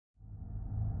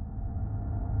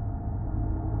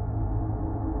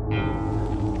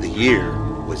year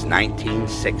was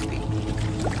 1960.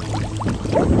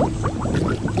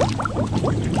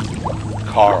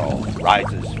 Karl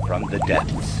rises from the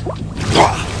depths.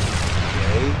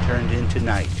 Day turned into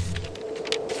night,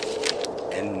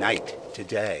 and night to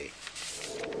day,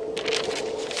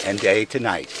 and day to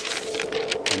night,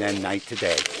 and then night to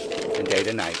day, and day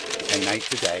to night, and night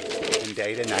to day, and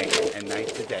day to night, and night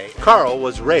to day. Karl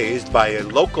was raised by a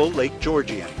local Lake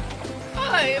Georgian.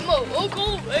 I am a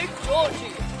local Lake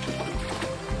Georgian.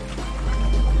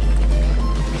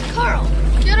 Karl,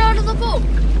 get out of the boat.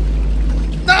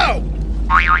 No!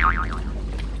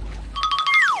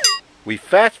 We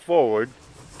fast forward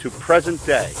to present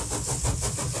day.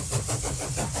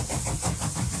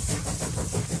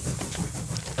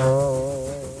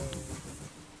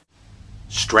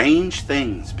 Strange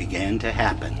things began to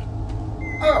happen.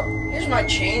 Oh, here's my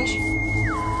change.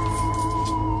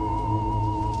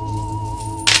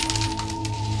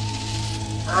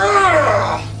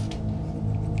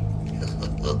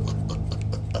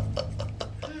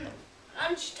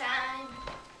 Lunchtime.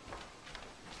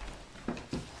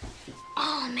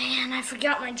 Oh man, I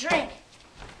forgot my drink.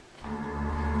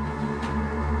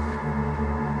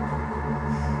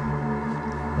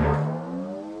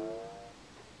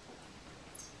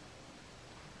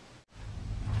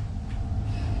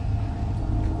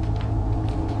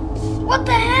 What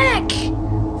the heck?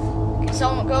 Guess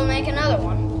I'll go make another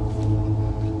one.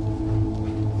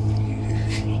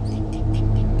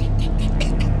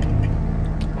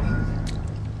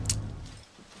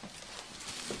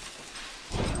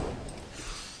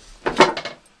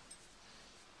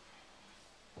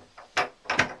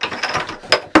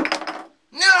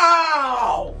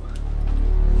 No!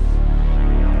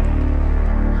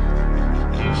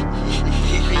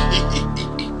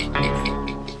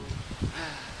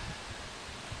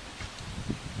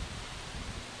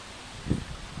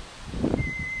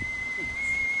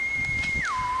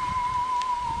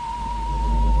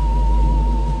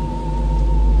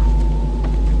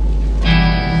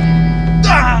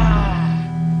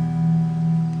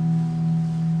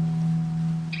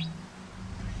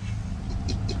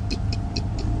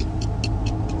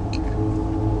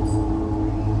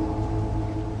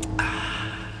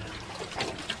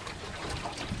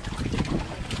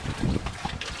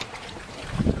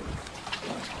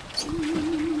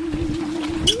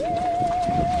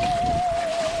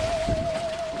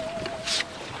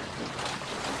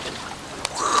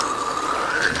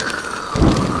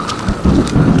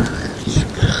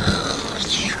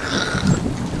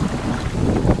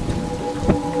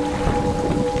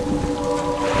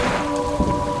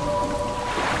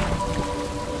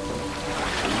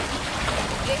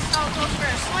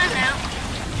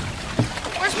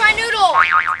 Where's my noodle?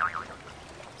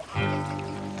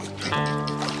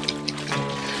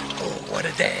 Oh, what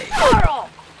a day. Karl,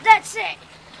 that's it.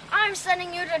 I'm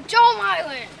sending you to Dome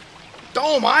Island.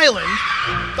 Dome Island?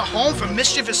 The home for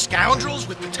mischievous scoundrels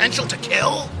with potential to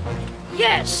kill?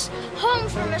 Yes, home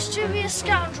for mischievous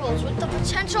scoundrels with the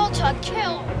potential to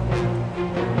kill.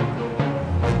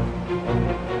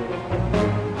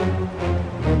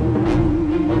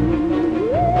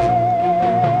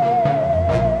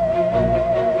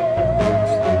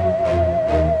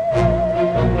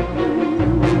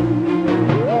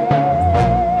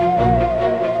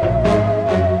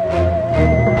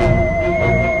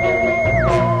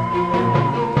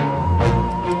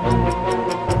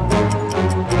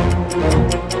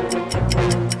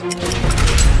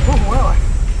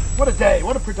 What a day,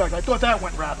 what a production. I thought that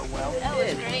went rather well. That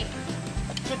was great.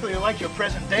 I particularly like your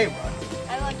present day run.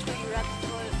 I liked when you wrapped the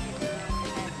toilet paper around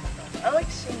your neck. I like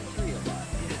scene 3 a lot.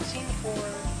 Scene 4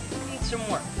 needs some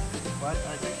work. But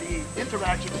I think the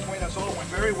interaction between us all went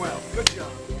very well. Good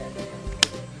job. Yeah.